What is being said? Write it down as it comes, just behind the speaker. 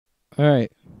All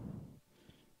right,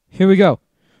 here we go.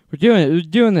 We're doing it. We're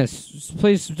doing this.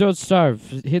 Please don't starve.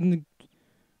 Hidden.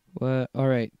 What? All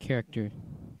right, character.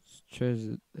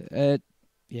 Choose.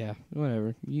 Yeah,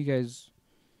 whatever. You guys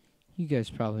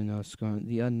probably know what's going.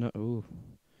 The unknown.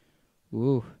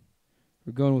 Ooh.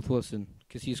 We're going with Wilson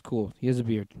because he's cool. He has a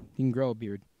beard. He can grow a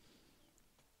beard.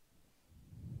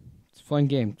 It's a fun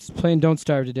game. Just playing Don't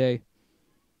Starve today.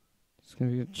 It's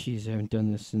gonna be. Jeez, I haven't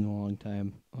done this in a long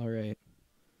time. All right.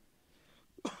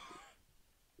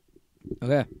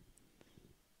 Okay.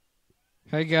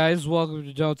 Hey guys, welcome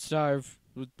to Don't Starve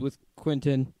with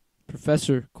Quentin,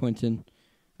 Professor Quentin.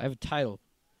 I have a title.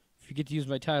 If you get to use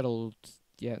my title,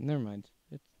 yeah, never mind.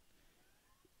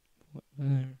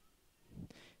 I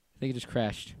think it just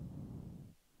crashed.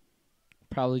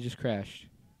 Probably just crashed.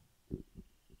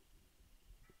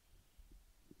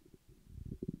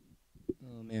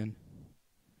 Oh man,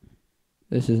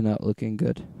 this is not looking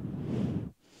good.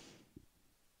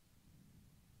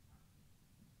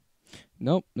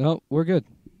 Nope, we're good.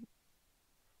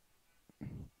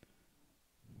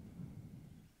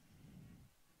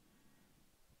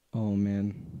 Oh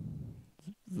man,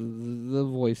 the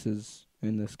voices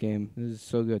in this game this is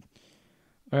so good.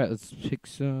 All right, let's pick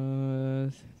some.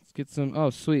 Let's get some. Oh,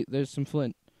 sweet. There's some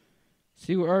flint.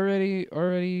 See, we're already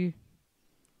ready.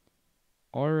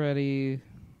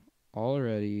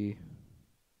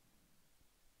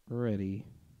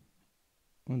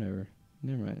 Whatever.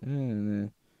 Never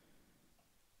mind.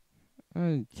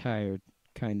 I'm tired,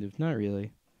 kind of. Not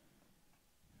really.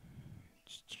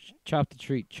 Chop the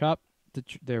tree.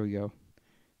 There we go.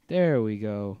 There we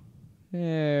go.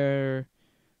 There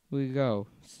we go.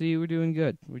 See, we're doing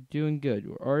good. We're doing good.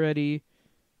 We're already.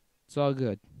 It's all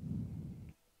good.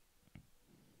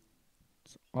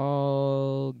 It's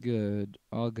all good.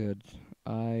 All good.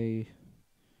 Why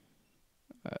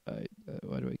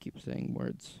do I keep saying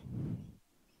words?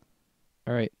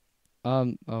 All right.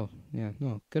 Oh, yeah.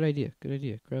 No. Good idea. Good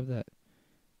idea. Grab that.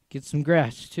 Get some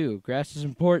grass, too. Grass is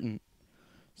important.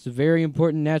 It's a very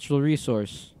important natural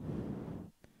resource.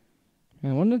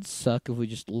 Man, wouldn't it suck if we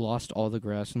just lost all the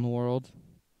grass in the world?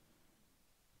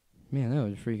 Man, that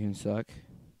would freaking suck.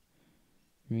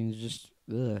 I mean, it's just,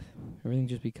 ugh. Everything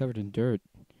just be covered in dirt.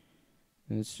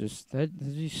 And it's just, that'd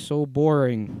be so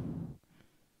boring.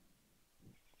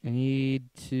 I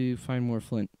need to find more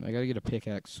flint. I gotta get a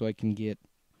pickaxe so I can get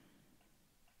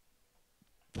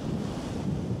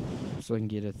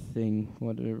a thing.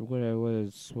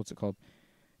 What's it called?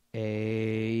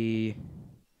 A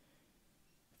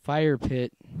fire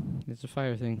pit. It's a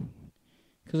fire thing.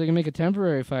 Because I can make a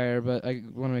temporary fire, but I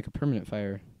want to make a permanent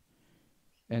fire.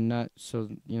 And not so,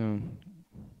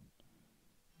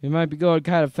 it might be going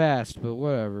kind of fast, but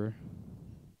whatever.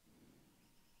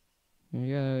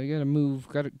 You gotta move.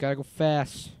 Gotta go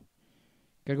fast.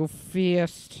 Gotta go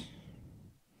fast.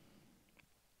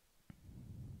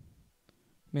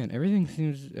 Man, everything's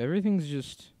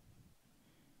just.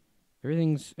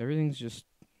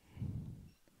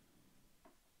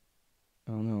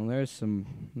 Oh no, this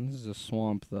is a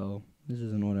swamp though. This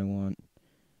isn't what I want.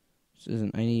 This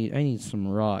isn't, I need some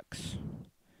rocks.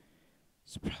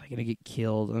 It's probably gonna get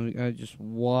killed. I just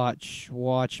watch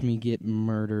me get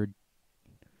murdered.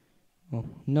 Oh,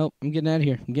 nope, I'm getting out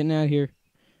of here.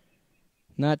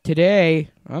 Not today.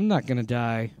 I'm not gonna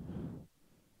die.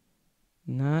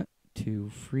 Not to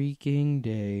freaking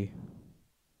day.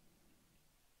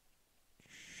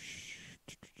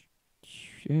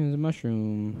 There's a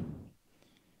mushroom.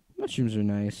 Mushrooms are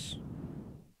nice.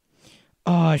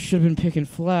 Oh, I should have been picking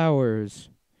flowers.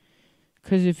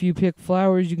 Because if you pick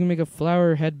flowers, you can make a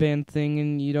flower headband thing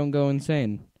and you don't go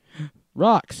insane.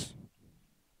 Rocks.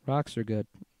 Rocks are good.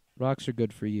 Rocks are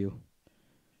good for you.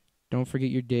 Don't forget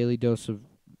your daily dose of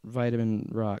vitamin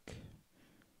rock.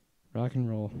 Rock and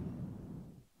roll.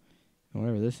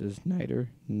 Whatever this is. Yeah,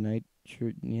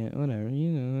 whatever.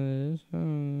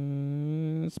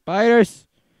 Spiders!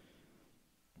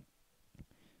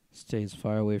 Stay as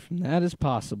far away from that as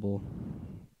possible.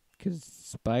 Because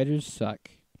spiders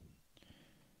suck.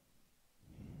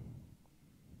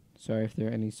 Sorry if there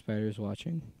are any spiders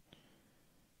watching.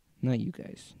 Not you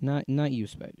guys. Not you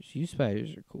spiders. You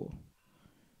spiders are cool.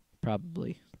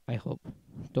 Probably. I hope.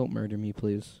 Don't murder me,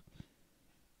 please.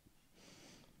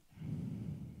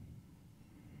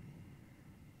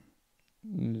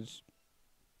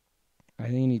 I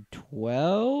think I need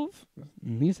 12.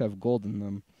 These have gold in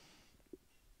them.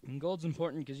 And gold's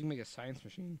important because you can make a science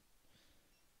machine.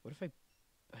 What if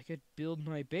I could build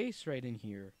my base right in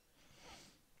here?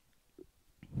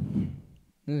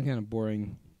 This is kind of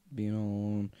boring being all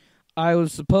alone. I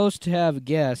was supposed to have a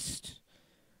guest.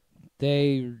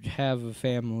 They have a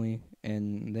family,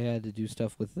 and they had to do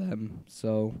stuff with them,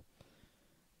 so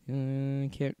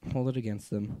can't hold it against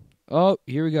them. Oh,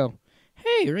 here we go.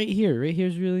 Hey, right here. Right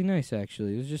here's really nice,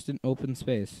 actually. It was just an open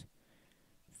space.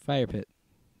 Fire pit.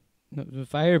 No, the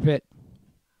fire pit.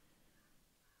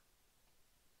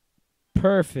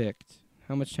 Perfect.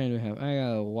 How much time do I have? I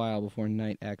got a while before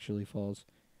night actually falls.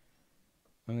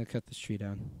 I'm going to cut this tree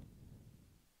down.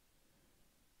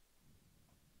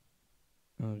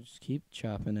 Oh, just keep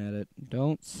chopping at it.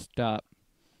 Don't stop.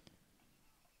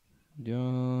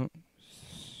 Don't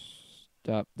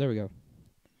stop. There we go.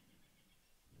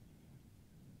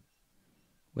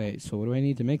 Wait, so what do I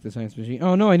need to make the science machine?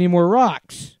 Oh, no, I need more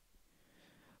rocks.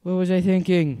 What was I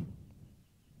thinking?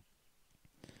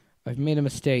 I've made a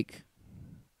mistake.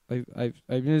 I've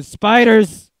made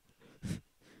spiders.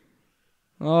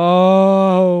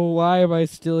 Oh, why am I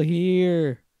still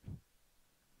here?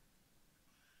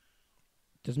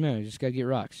 Doesn't matter. You just gotta get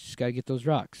rocks. Just gotta get those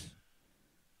rocks.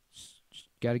 Just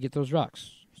gotta get those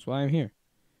rocks. That's why I'm here.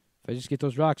 If I just get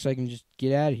those rocks, I can just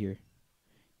get out of here.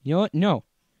 You know what? No.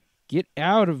 Get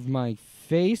out of my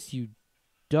face, you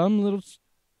dumb little...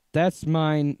 That's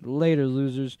mine later,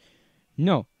 losers.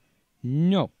 No.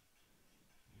 No.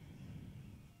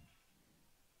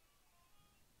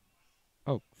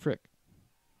 Oh, frick.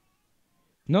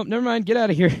 Nope, never mind. Get out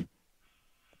of here. That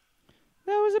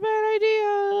was a bad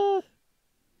idea.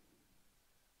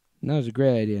 That was a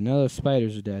great idea. Now those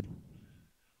spiders are dead.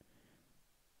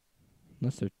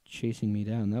 Unless they're chasing me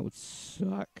down. That would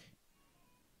suck.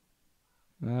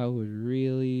 That would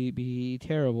really be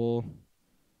terrible.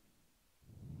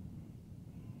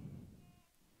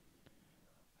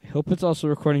 I hope it's also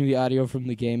recording the audio from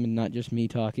the game and not just me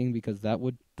talking, because that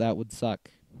would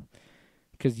suck.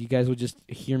 Because you guys would just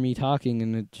hear me talking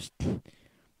and it'd just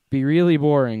be really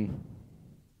boring.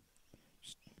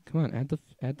 Just, come on, add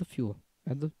the fuel.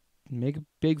 Make a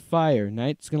big fire.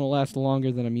 Night's gonna last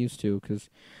longer than I'm used to, because...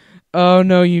 Oh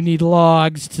no, you need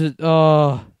logs to...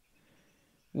 Oh...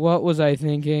 What was I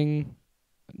thinking?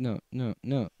 No.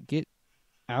 Get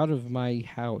out of my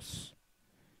house.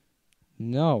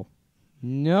 No.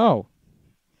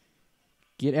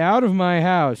 Get out of my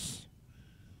house.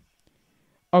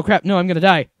 Oh, crap. No, I'm going to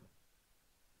die.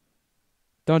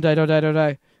 Don't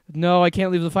die. No, I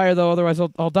can't leave the fire, though. Otherwise,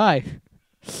 I'll die.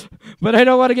 But I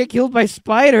don't want to get killed by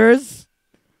spiders.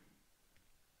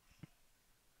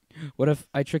 What if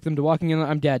I trick them to walking in?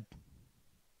 I'm dead.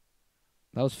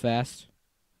 That was fast.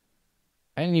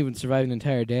 I didn't even survive an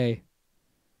entire day.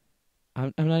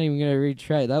 I'm not even going to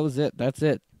retry. That was it. That's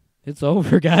it. It's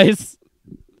over, guys.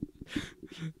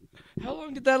 How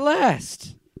long did that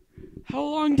last? How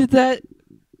long did that...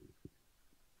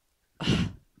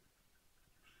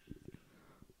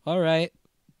 All right.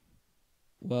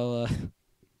 Well,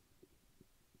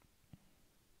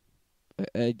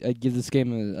 I'd give this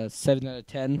game a 7 out of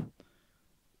 10.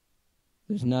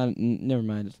 There's not... never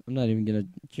mind. I'm not even going to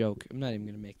joke. I'm not even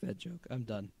going to make that joke. I'm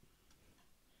done.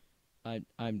 I'm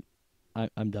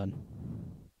done.